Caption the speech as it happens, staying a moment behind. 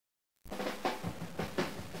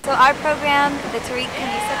So our program, the Tariq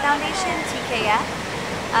Kanisa Foundation, TKF,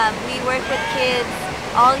 we work with kids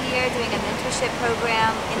all year doing a mentorship program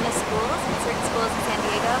in the schools, in certain schools in San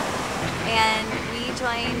Diego. And we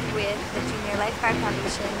joined with the Junior Lifeguard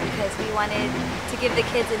Foundation because we wanted to give the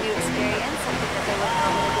kids a new experience, something that they wouldn't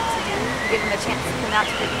normally get to do, give them a chance to come out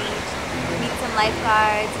to the beach, meet some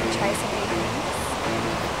lifeguards, and try some new things.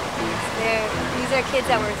 These are kids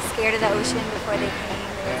that were scared of the ocean before they came.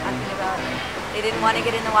 They were talking about they didn't want to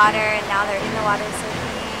get in the water, and now they're in the water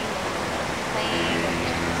surfing and playing and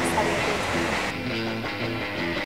just having a good time.